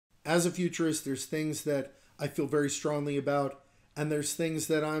As a futurist, there's things that I feel very strongly about, and there's things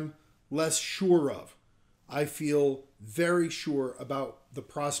that I'm less sure of. I feel very sure about the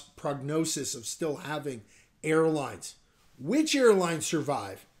prognosis of still having airlines. Which airlines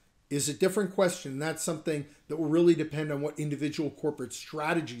survive is a different question. That's something that will really depend on what individual corporate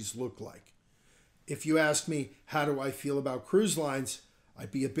strategies look like. If you ask me, how do I feel about cruise lines?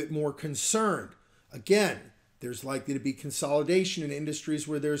 I'd be a bit more concerned. Again, there's likely to be consolidation in industries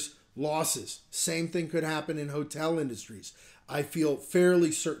where there's losses. Same thing could happen in hotel industries. I feel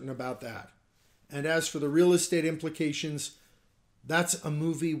fairly certain about that. And as for the real estate implications, that's a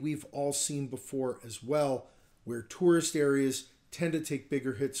movie we've all seen before as well, where tourist areas tend to take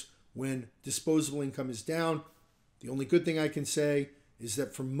bigger hits when disposable income is down. The only good thing I can say is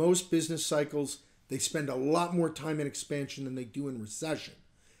that for most business cycles, they spend a lot more time in expansion than they do in recession.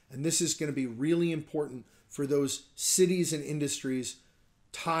 And this is going to be really important for those cities and industries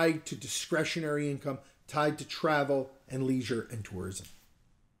tied to discretionary income, tied to travel and leisure and tourism.